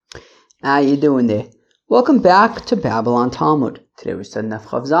How you doing there? Welcome back to Babylon Talmud. Today we're studying Daf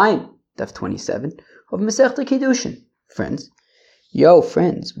Chav Zayin, Daf 27 of Masechta Kiddushin. Friends. Yo,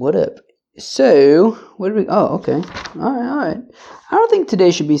 friends, what up? So, what do we... Oh, okay. Alright. I don't think today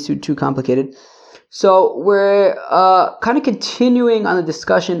should be too complicated. So, we're kind of continuing on the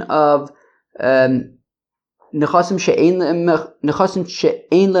discussion of Nechasim she'ein le'em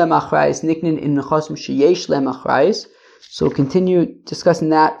achrayis, niknin in Nechasim she'yesh le'em achrayis. So we'll continue discussing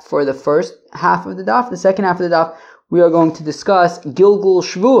that for the first half of the daf. The second half of the daf, we are going to discuss Gilgul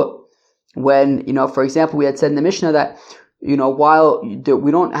Shvuah. When, for example, we had said in the Mishnah that, while we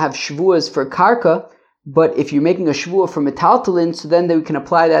don't have Shvuahs for Karka, but if you're making a Shvuah for Metaltalin, so then we can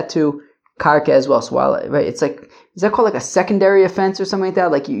apply that to Karka as well. So while, right, it's like, is that called like a secondary offense or something like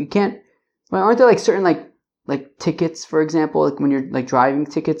that? Like you can't, right, aren't there like certain like tickets, for example, like when you're like driving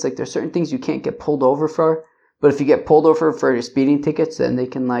tickets, like there's certain things you can't get pulled over for? But if you get pulled over for your speeding tickets, then they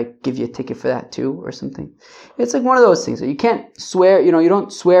can like give you a ticket for that too or something. It's like one of those things. So you can't swear, you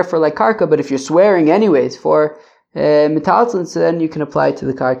don't swear for like karka, but if you're swearing anyways for metaltalin, so then you can apply it to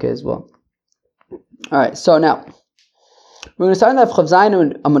the karka as well. Alright, so now, we're going to start in the Chav Zayin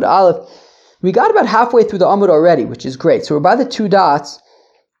and Amud Aleph. We got about halfway through the Amud already, which is great. So we're by the two dots,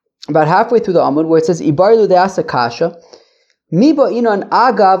 about halfway through the Amud, where it says, Ibarlu de'asa kasha. Miba inon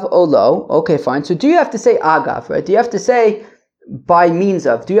agav olo. Okay, fine. So do you have to say agav, right? Do you have to say by means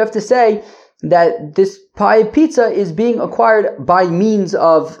of? Do you have to say that this pie of pizza is being acquired by means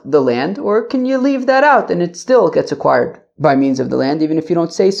of the land? Or can you leave that out and it still gets acquired by means of the land, even if you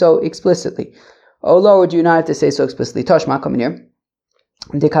don't say so explicitly? Olo, or do you not have to say so explicitly? Tashma, come in here.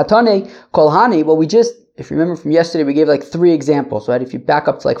 Dekatane kolhani. Well, if you remember from yesterday, we gave like 3 examples, right? If you back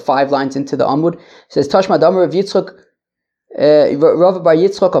up to like 5 lines into the Amud, it says Tashma Damar of Yitzchak Rav bar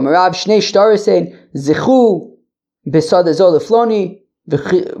Yitzchak Amarav Shnei Shtarisein Zichu Besad Azol Floni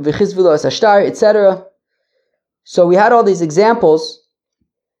V'chizvilo as Ashtar, etc. So we had all these examples.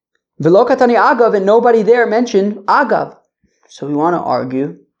 V'lo katani agav, and nobody there mentioned agav. So we want to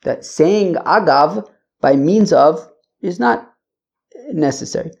argue that saying agav by means of is not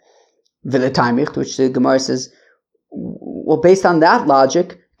necessary. V'letaimich, which the Gemara says, well, based on that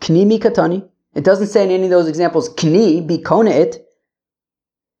logic, kni mi katani. It doesn't say in any of those examples, kni, be kona it.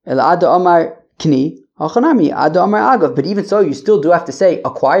 El ada omar kni, hachanami, ada omar agav. But even so, you still do have to say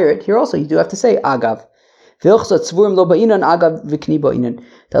acquire it. Here also, you do have to say agav. The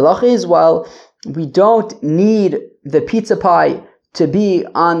halacha is, while we don't need the pizza pie to be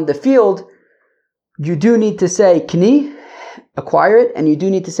on the field, you do need to say kni, acquire it, and you do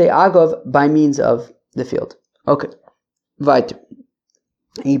need to say agav by means of the field. Okay. Weiter.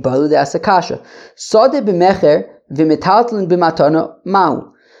 What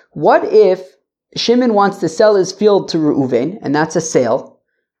if Shimon wants to sell his field to Reuven, and that's a sale,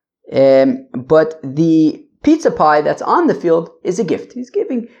 but the pizza pie that's on the field is a gift? He's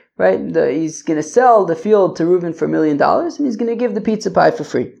giving, right? He's going to sell the field to Reuven for $1 million, and he's going to give the pizza pie for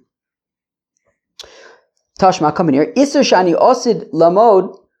free. Tashma, come in here. Isur shani osid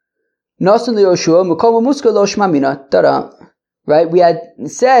lamod nasun liyoshua mukom muska lo shmamina. Tada. Right, we had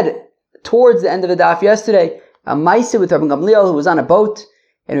said towards the end of the daf yesterday, a Maisa with Rabbi Gamliel who was on a boat,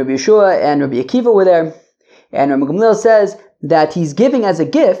 and Rabbi Yeshua and Rabbi Akiva were there, and Rabbi Gamliel says that he's giving as a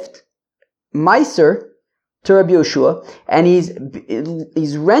gift Meiser to Rabbi Yeshua, and he's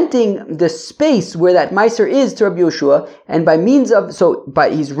renting the space where that Meiser is to Rabbi Yeshua, and by means of,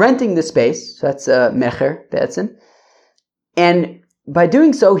 he's renting the space, so that's Mecher, Be'etzim, and by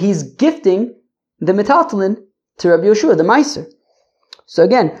doing so, he's gifting the Metaltalin to Rabbi Yeshua, the Meiser. So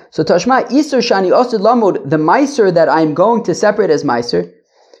again, Tashma Isur Shani Osid Lamod, the Meiser that I'm going to separate as Meiser,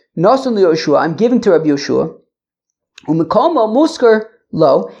 Nosun Yeshua, I'm giving to Rabbi Yeshua, Umikomo Musker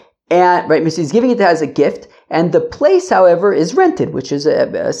Lo, and right, he's giving it as a gift, and the place, however, is rented, which is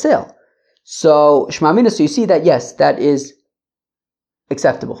a sale. So Shmamina, so you see that yes, that is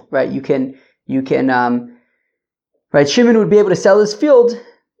acceptable, right? You can, right? Shimon would be able to sell his field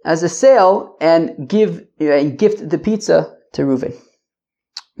as a sale and gift the pizza to Reuven.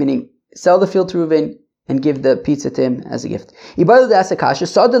 Meaning, sell the field to Reuven and give the pizza to him as a gift. What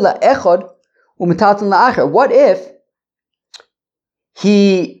if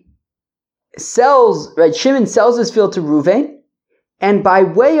he sells, right, Shimon sells his field to Reuven, and by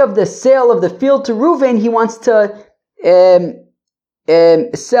way of the sale of the field to Reuven, he wants to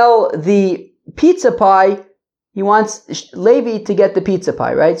sell the pizza pie. He wants Levi to get the pizza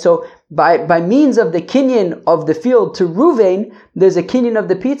pie, right? So by means of the kinyan of the field to Reuven, there's a kinyan of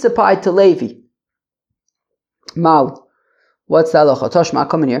the pizza pie to Levi. Mau. What's the halacha? Toshma,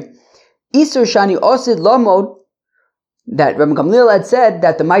 come in here. Isur shani osid lamod that Rabbi Gamliel had said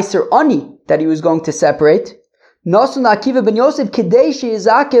that the Meiser Ani that he was going to separate, Nosun Akiva ben Yosef Kadeshi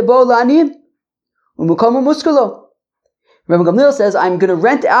Izake Bo Lanim Umukomo Muskulo. Rabbi Gamliel says, I'm going to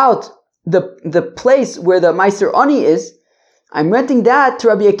rent out the place where the Meiser Ani is. I'm renting that to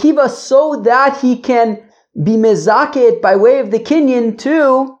Rabbi Akiva so that he can be mezaket by way of the kinyan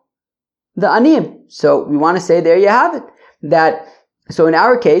to the Aniyim. So we want to say, there you have it. So in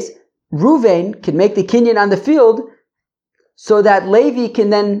our case, Ruvain can make the kinyan on the field so that Levi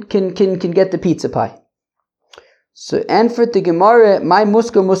can get the pizza pie. So, and for the Gemara, my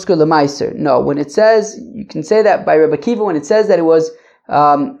musker lemaiser. No, when it says, you can say that by Rabbi Akiva, when it says that it was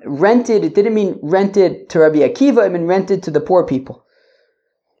rented, it didn't mean rented to Rabbi Akiva, it meant rented to the poor people.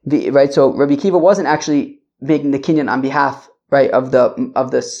 Right? So Rabbi Akiva wasn't actually making the kinyan on behalf, right, of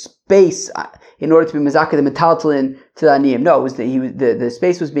the space in order to be mezakeh the metaltalin to the aniyim. No, it was the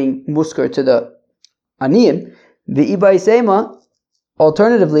space was being musker to the aniyim. The Ibai Sema,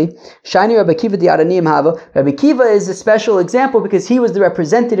 alternatively, Shani Rabbi Akiva the Adaniyim Hava. Rabbi Akiva is a special example because he was the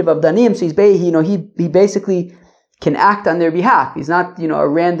representative of the Aniyim, so he basically can act on their behalf. He's not, a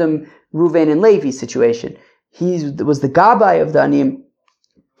random Ruvain and Levi situation. He was the Gabai of the Aniyim.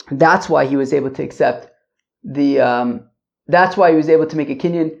 That's why he was able to accept that's why he was able to make a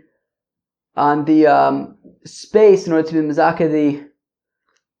kinyan on the space in order to be mezakeh the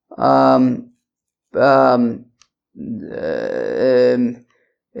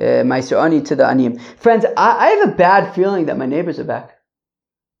Meiser Ani to the Aniyim. Friends, I have a bad feeling that my neighbors are back.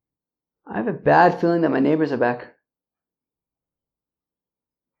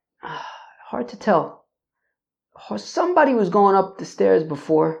 Hard to tell. Somebody was going up the stairs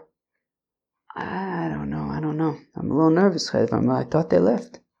before. I don't know. I'm a little nervous. I thought they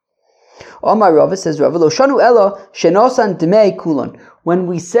left. Omar Rava says, Rava lo shanu ela shenosan dmei kulon. When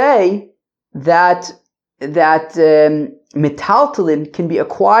we say that metaltalin can be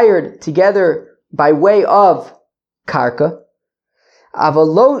acquired together by way of karka,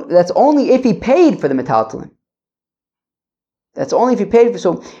 avalo, that's only if he paid for the metaltalin.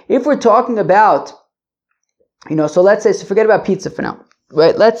 So if we're talking about, so let's say, forget about pizza for now,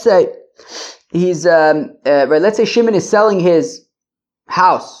 right? Let's say let's say Shimon is selling his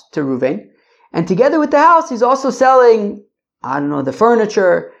house to Ruvain, and together with the house, he's also selling, the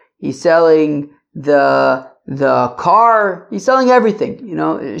furniture, he's selling the car, he's selling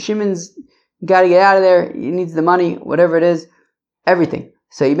everything. Shimon's got to get out of there, he needs the money, whatever it is, everything.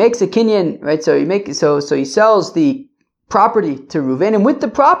 So he makes a kinyan, right? So he sells the property to Ruvain, and with the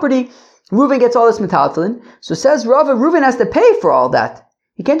property, Ruvain gets all this metaltalin. So says Rava, Ruvain has to pay for all that.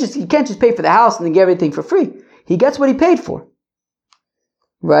 He can't just pay for the house and then get everything for free. He gets what he paid for.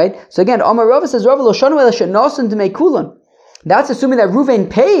 Right? So again, Omar Rava says, Rava lo shanu ela shenosan dmei kulon. That's assuming that Ruvain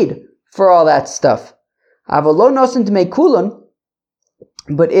paid for all that stuff. Aval lo nosan dmei kulon.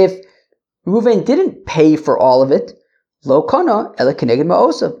 But if Ruvain didn't pay for all of it, lo kana ela keneged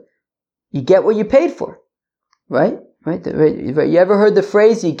ma'osav. You get what you paid for. Right? You ever heard the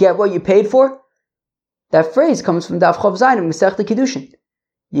phrase, you get what you paid for? That phrase comes from Daf Chav Zayin in Masechta Kiddushin.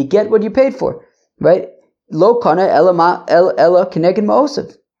 You get what you paid for, right? Lo kana ela keneged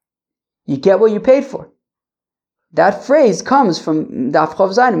ma'osav. You get what you paid for. That phrase comes from Daf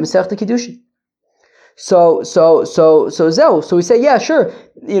Chav Zayin in Masechta Kiddushin. So we say, yeah, sure.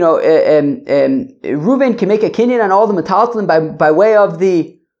 Ruvain can make a kinyan on all the metaltalin by way of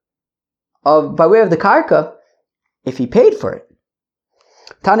the karka if he paid for it.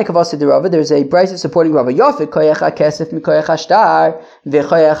 Tana Kavasa de Rava, there's a brisa supporting Rava. Yofik koyach hakesef mikoyach hashtar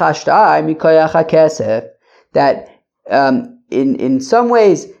v'koyach hashtar mikoyach hakesef. That in some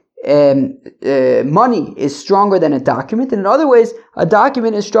ways money is stronger than a document, and in other ways a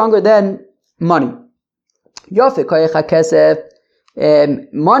document is stronger than money. Yofik koyach hakesef.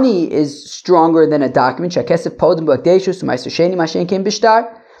 Money is stronger than a document. Shakesef podem b'akdeshus u'maiser sheni mashen kem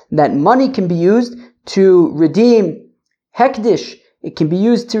b'shtar. That money can be used to redeem hekdish. It can be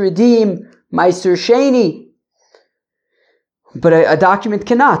used to redeem Meiser Sheni, but a document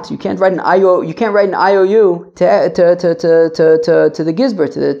cannot. You can't write an IOU. You can't write an IOU to the Gizber,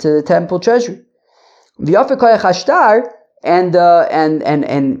 to the temple treasury. And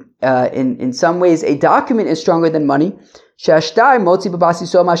in some ways, a document is stronger than money. You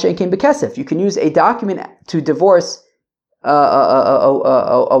can use a document to divorce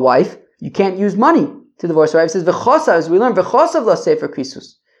a wife. You can't use money to divorce. Right? It says v'chosav, as we learn, v'chosav la sefer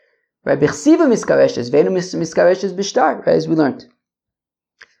krisus. Right? B'chsiva miskareshes, v'enu miskareshes b'shtar. Right? As we learned.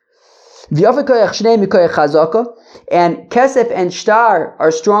 V'yafek koyach shnei mikoyach chazaka, and kesef and shtar are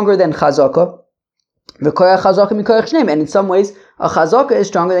stronger than chazaka. V'koyach chazaka mikoyach shneim, and in some ways a chazaka is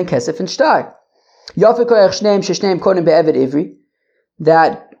stronger than kesef and shtar.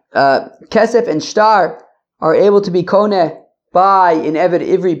 that kesef and shtar are able to be koneh by an eved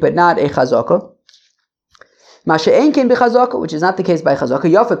ivri, but not a chazaka. Which is not the case by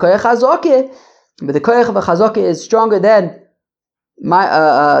chazaka. But the koyach of a chazaka is stronger than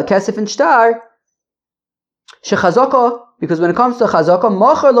kesef and shtar. Shechazaka, because when it comes to chazaka,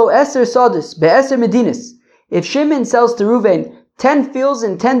 machar lo eser sadis be'eser medinas. If Shimon sells to Reuven 10 fields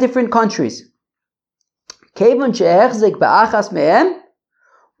in 10 different countries, kevon she'echzik ba'achas mehem,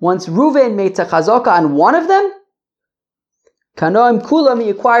 once Reuven makes a chazaka on one of them, kanoim kulam, he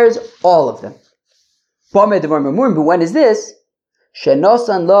acquires all of them. But when is this?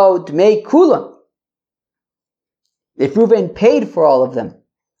 Shenosan lo dmei kulam. If Reuven paid for all of them,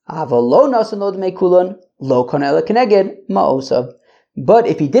 avalo nosan lo dmei kulam lo konela keneged ma'osav. But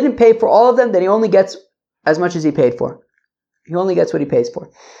if he didn't pay for all of them, then he only gets as much as he paid for. He only gets what he pays for.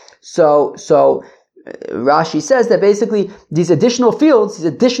 So Rashi says that basically these additional fields,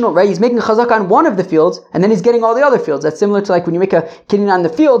 right? He's making a chazak on one of the fields, and then he's getting all the other fields. That's similar to like when you make a kiddushin on the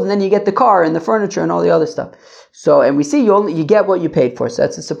field, and then you get the car and the furniture and all the other stuff. So, and we see you get what you paid for. So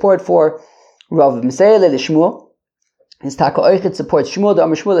that's the support for Rav Meseile the Shmuel. His Taka Oichet supports Shmuel. The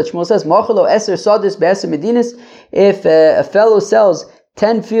Amar Shmuel that Shmuel says, Machalo Eser Sadis Be'eser Medinas. If a fellow sells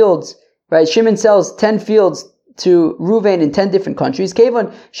 10 fields, right? Shimon sells 10 fields to Reuven in 10 different countries.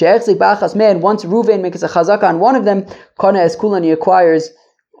 Kevon she'echzik ba'achas man. Once Reuven makes a chazaka on one of them, Kana es kulan, he acquires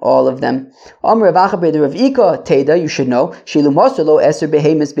all of them. Amr Rav Acha Rav Ika Teda, you should know. Shilu Moselo Eser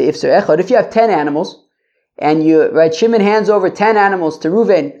Behemis Be'ifser Echad. If you have 10 animals, and Shimon hands over 10 animals to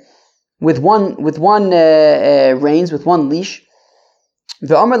Reuven with one reins, with one leash.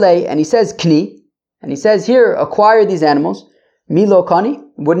 The Amrle, and he says Kni, and he says here, acquire these animals. Milo Kani,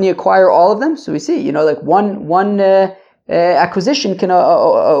 wouldn't he acquire all of them? So we see, like one acquisition can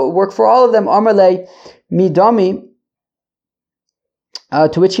work for all of them. Amrle Midami,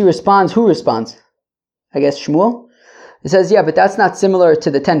 to which he responds. Who responds? I guess Shmuel. It says, yeah, but that's not similar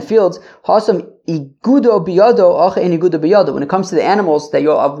to the 10 fields. Hasam igudo biyado acha in igudo biyado. When it comes to the animals, that you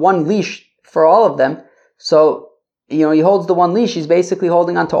have one leash for all of them. So, he holds the one leash. He's basically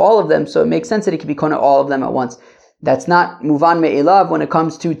holding on to all of them. So it makes sense that he could be kona all of them at once. That's not muvan me'elav when it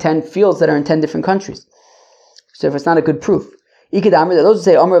comes to 10 fields that are in 10 different countries. So if it's not a good proof. Ikadamr, those who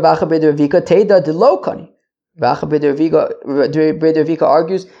say, Amr Vacha B'der Vika, Teda de lo kani. Vacha B'der Vika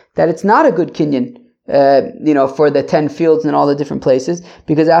argues that it's not a good kinyan, for the 10 fields in all the different places,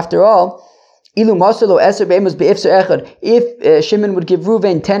 because after all, Ilu Masalo Eser Be'emus Be'ifser Echad, if Shimon would give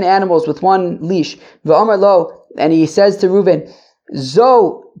Reuven 10 animals with one leash, V'amar lo, and he says to Reuven,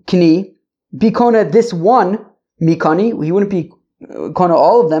 Zo Kni, Bikona this one, Mikani, he wouldn't be Kona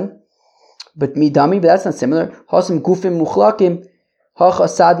all of them, but Midami, but that's not similar. Hasam Gufim Muchlakim, Hacha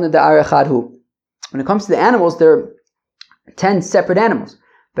Sadna Da'arachadhu. When it comes to the animals, there are 10 separate animals.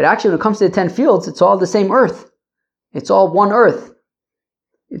 But actually, when it comes to the 10 fields, it's all the same earth. It's all one earth.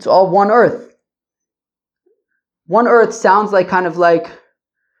 It's all one earth. One earth sounds like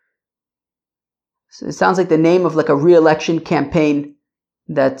it sounds like the name of like a re-election campaign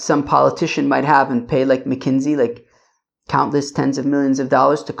that some politician might have and pay like McKinsey, like countless tens of millions of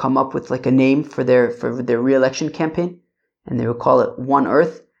dollars to come up with like a name for their re-election campaign. And they would call it One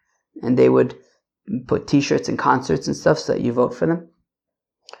Earth. And they would put t-shirts and concerts and stuff so that you vote for them.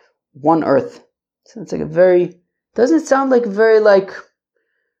 One Earth. Sounds like doesn't it sound like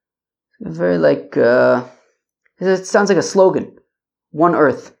it sounds like a slogan. One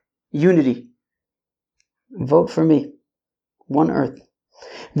Earth. Unity. Vote for me. One Earth.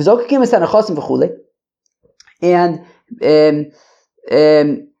 And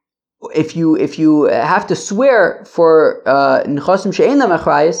if you have to swear for nechasim she'ein lam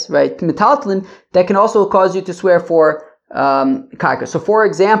achrayis, right, metaltlin, that can also cause you to swear for karka. So, for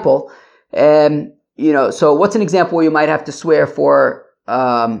example, so what's an example where you might have to swear for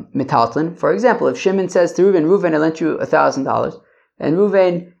metaltlin? For example, if Shimon says to Reuven, I lent you $1,000, and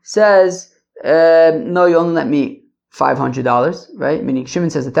Reuven says, no, you only lent me $500, right? Meaning Shimon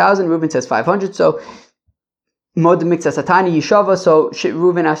says 1,000, Reuven says 500. So Mod Mikzas Atani Yishava, so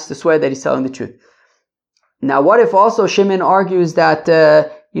Reuven has to swear that he's telling the truth. Now, what if also Shimon argues that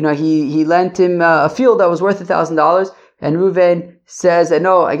he lent him a field that was worth $1,000, and Reuven says that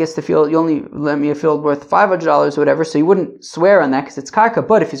no, I guess the field, you only lent me a field worth $500 or whatever, so he wouldn't swear on that because it's karka.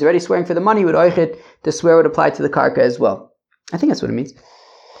 But if he's already swearing for the money, the swear would apply to the karka as well. I think that's what it means.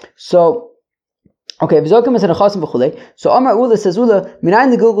 So. Okay, so Amar Ula says,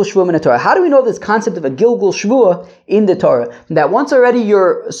 Minayin the Gilgul Shvuah min Torah. How do we know this concept of a Gilgul Shvuah in the Torah? That once already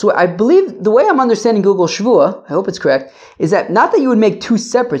I believe the way I'm understanding Gilgul Shvuah, I hope it's correct, is that not that you would make two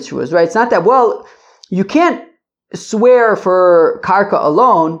separate Shvuahs, right? It's not that, you can't swear for karka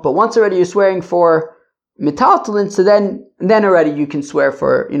alone, but once already you're swearing for metaltalin, so then already you can swear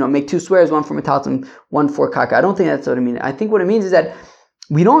for, make two swears, one for metaltalin, one for karka. I don't think that's what it means. I think what it means is that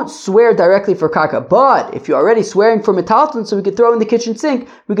we don't swear directly for karka, but if you're already swearing for metaltalin, so we could throw in the kitchen sink,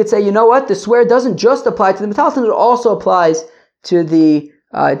 we could say, you know what, the swear doesn't just apply to the metaltalin, it also applies to the,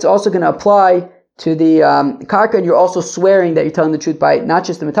 it's also going to apply to the karka, and you're also swearing that you're telling the truth by not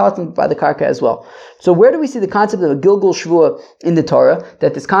just the metaltalin, but by the karka as well. So where do we see the concept of a gilgul shvua in the Torah?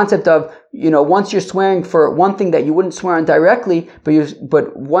 That this concept of, once you're swearing for one thing that you wouldn't swear on directly,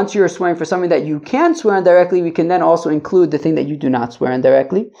 but once you're swearing for something that you can swear on directly, we can then also include the thing that you do not swear on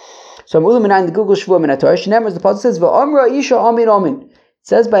directly. So the gilgul shvua min Torah, the pasuk says, "Va'amra isha amin amin." It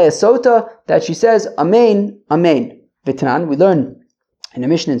says by a sota that she says amen, amen. V'tanan, we learn in the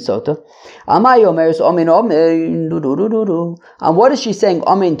Mishnah in Sota, and what is she saying?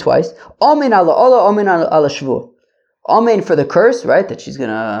 Amen twice. Amen ala Allah, amen ala shvu. Amen for the curse, right? That she's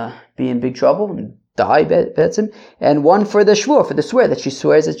gonna be in big trouble and die, betzim. And one for the shvu, for the swear that she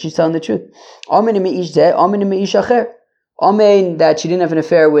swears that she's telling the truth. Amen meish zeh, amen meish acher. Amen that she didn't have an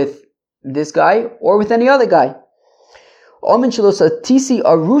affair with this guy or with any other guy. Amen shelo tisi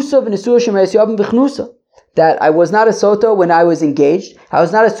arusa v'nesua shemeres yavim v'chnusa. That I was not a sota when I was engaged. I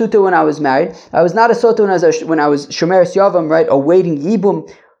was not a suta when I was married. I was not a sota when I was shomeres yavam, right, awaiting yibum,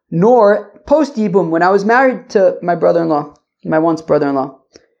 nor post yibum when I was married to my brother-in-law, my once brother-in-law,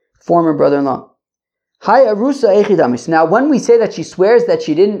 former brother-in-law. Hi arusa echidamis. Now, when we say that she swears that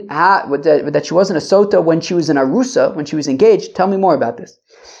she didn't have, that she wasn't a sota when she was an arusa, when she was engaged, tell me more about this.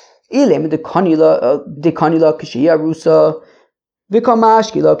 Ilem de kanila k'shi arusa,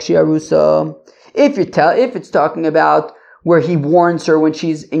 v'kamashkila k'shi arusa. If it's talking about where he warns her when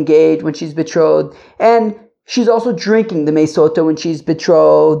she's engaged, when she's betrothed, and she's also drinking the meisota when she's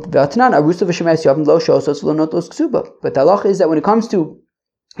betrothed. But the halach is that when it comes to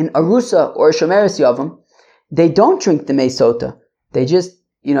an arusa or a shomeres yavam, they don't drink the meisota. They just,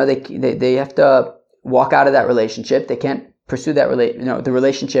 they have to walk out of that relationship. They can't pursue that the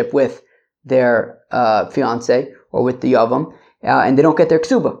relationship with their fiance or with the yavam, and they don't get their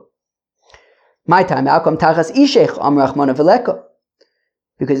ksuba. My time, how come tachas ishech amrachmana veleka?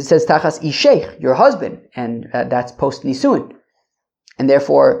 Because it says tachas ishech, your husband, and that's post nisuin, and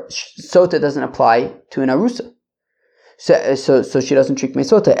therefore sota doesn't apply to an arusa. So she doesn't drink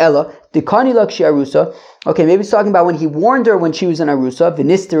mesota. Ella dekani lak she arusa. Okay, maybe it's talking about when he warned her when she was an arusa,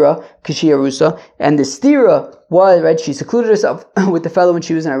 vinistira kashi arusa, and the stira was right. She secluded herself with the fellow when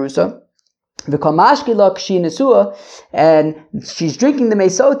she was an arusa. And she's drinking the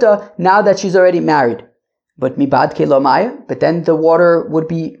mesota now that she's already married. But then the water would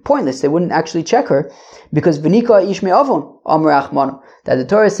be pointless. They wouldn't actually check her. Because that the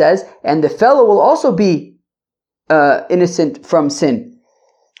Torah says, and the fellow will also be innocent from sin,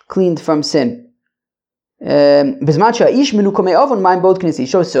 cleaned from sin. So as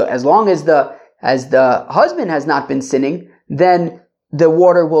long as the husband has not been sinning, then the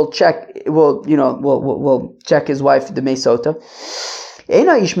water will check. Will check his wife, the mesota.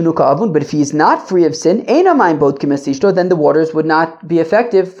 But if he is not free of sin, then the waters would not be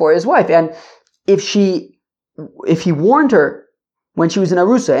effective for his wife. And if he warned her when she was in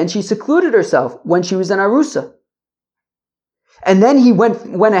arusa, and she secluded herself when she was in arusa, and then he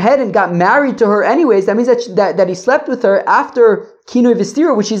went ahead and got married to her anyways, that means that he slept with her after kinoi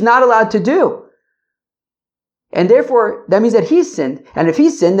v'stira, which he's not allowed to do. And therefore, that means that he's sinned. And if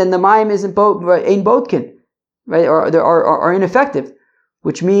he's sinned, then the mayim ain't bodkin, right? Or ineffective.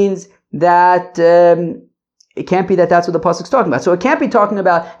 Which means that it can't be that that's what the pasuk's talking about. So it can't be talking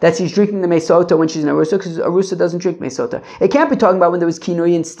about that she's drinking the mesota when she's in arusa, because arusa doesn't drink mesota. It can't be talking about when there was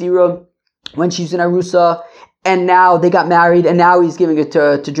kinoi and stira when she's in arusa, and now they got married, and now he's giving her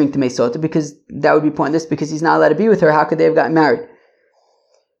to drink the mesota, because that would be pointless, because he's not allowed to be with her. How could they have gotten married?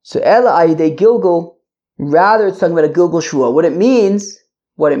 So ela ayidei gilgul. Rather, it's talking about a gilgul shvua. What it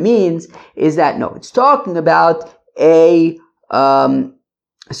means is that, no, it's talking about a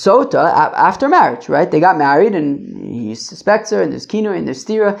sota after marriage, right? They got married, and he suspects her, and there's kinoi, and there's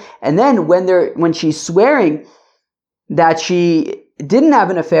stira, and then when she's swearing that she didn't have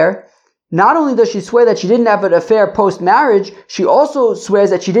an affair, not only does she swear that she didn't have an affair post-marriage, she also swears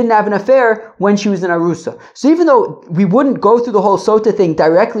that she didn't have an affair when she was in arusa. So even though we wouldn't go through the whole sota thing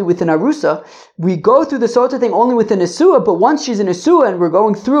directly with an arusa, we go through the sota thing only with an nesua, but once she's in nesua and we're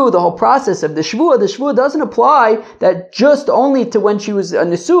going through the whole process of the shvua doesn't apply that just only to when she was a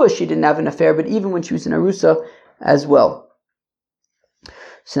nesua she didn't have an affair, but even when she was in arusa as well.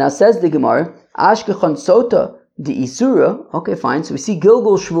 So now says the Gemara, Ashkechon sota the Isura, okay, fine. So we see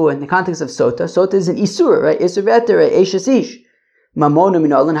Gilgul Shvua in the context of Sota. Sota is an Isura, right? Isur Veter, Eishes Ish. Mamona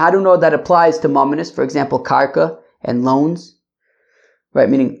Minolan. How do you know that applies to Mamonis? For example, Karka and loans, right?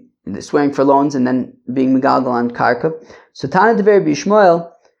 Meaning swearing for loans and then being Megalgal on Karka. So Tana Dever Bishmael,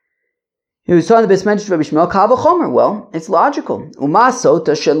 he was talking the best mention of Rabbi Shmuel Kava Chomer. Well, it's logical. Uma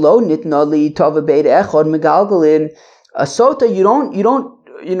Sota Shalo Nitna Li Tova Beit Echad Megalgalin. A Sota, you don't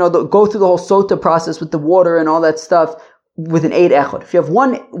go through the whole Sota process with the water and all that stuff with an 8 echod. If you have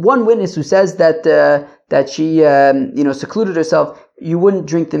one witness who says that she secluded herself, she wouldn't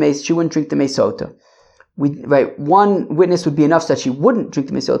drink the Sota. One witness would be enough so that she wouldn't drink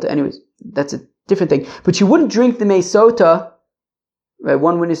the Sota. Anyways, that's a different thing. But she wouldn't drink the Sota. Right,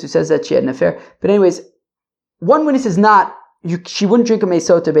 one witness who says that she had an affair. But anyways, one witness is not. She wouldn't drink a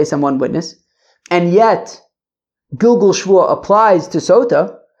Sota based on one witness, and yet Gilgul Shvua applies to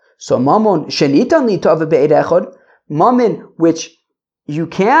Sota. So Mamon Shenitan li tova be'ed echad, Mamon which you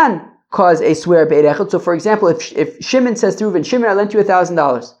can cause a swear be'ed echad. So for example, if Shimon says to Reuven, Shimon, I lent you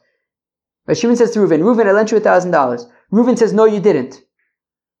 $1,000. Right, Shimon says to Reuven, I lent you $1,000. Reuven says, no, you didn't.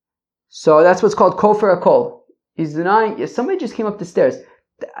 So that's what's called kofer akol. He's denying. Somebody just came up the stairs.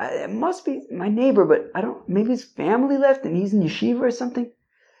 It must be my neighbor, but I don't. Maybe his family left and he's in yeshiva or something.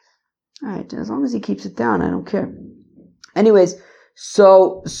 All right, as long as he keeps it down, I don't care. Anyways,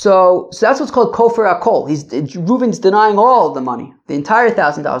 so that's what's called kofer akol. Reuven's denying all of the money, the entire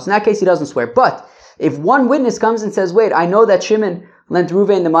 $1,000. In that case, he doesn't swear. But if one witness comes and says, "Wait, I know that Shimon lent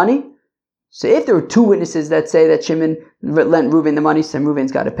Reuven the money," so if there were two witnesses that say that Shimon lent Reuven the money, so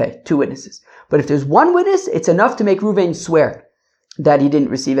Reuven's got to pay. Two witnesses. But if there's one witness, it's enough to make Reuven swear that he didn't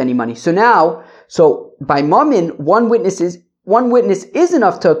receive any money. So by Mamin, one witness is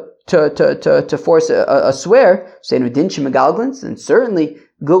enough to force a swear. Saying Udinchim Megalglins, and certainly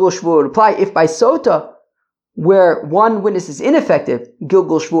Gilgul Shvu would apply. If by Sota, where one witness is ineffective,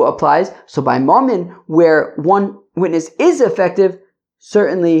 Gilgul Shvu applies. So by Mamin, where one witness is effective,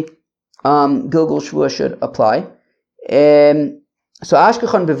 certainly Gilgul Shvu should apply. So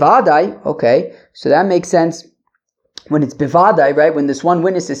Ashkechon Bivadai, okay, so that makes sense when it's Bivadai, right? When this one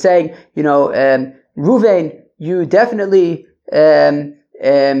witness is saying, Reuven, you definitely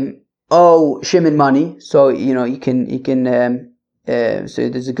owe Shimon money, so you can so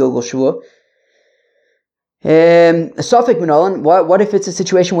there's a Gilgul Shvua. A suffix minolan. What if it's a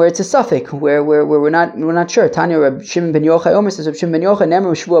situation where it's a suffix where we're not sure? Tanya Reb Shimon ben Yochai Omer says Reb Shimon ben Yochai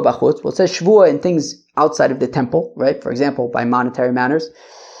nemer shvua b'chutz. Well, it says shvua in things outside of the temple, right? For example, by monetary matters.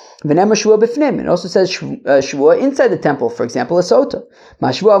 V'nemer shvua b'fnim. It also says shvua inside the temple. For example, a sota. Ma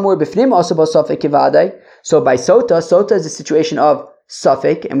shvua amur b'fnim also by suffix kivadai. So by sota is a situation of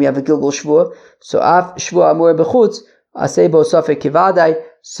suffix, and we have a gilgul shvua. So af shvua amur b'chutz asebo suffix kivadai.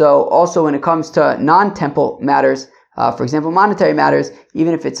 So also when it comes to non-temple matters, for example, monetary matters,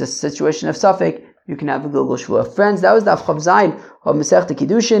 even if it's a situation of suffix, you can have a Gilgul Shvua. Friends, that was Daf Chav Zayin of Masechta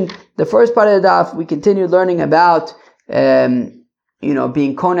Kiddushin. The first part of the Daf, we continued learning about, being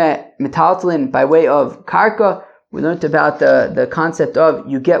Kone Metaltalin by way of Karka. We learned about the concept of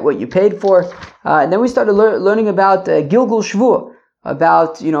you get what you paid for. And then we started learning about Gilgul Shvua,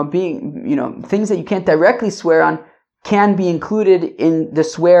 about, being, things that you can't directly swear on, can be included in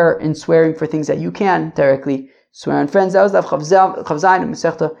swearing for things that you can directly swear on. Friends, that was Daf Chav Zayin of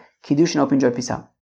Masechta Kiddushin. Hope you enjoyed. Peace out.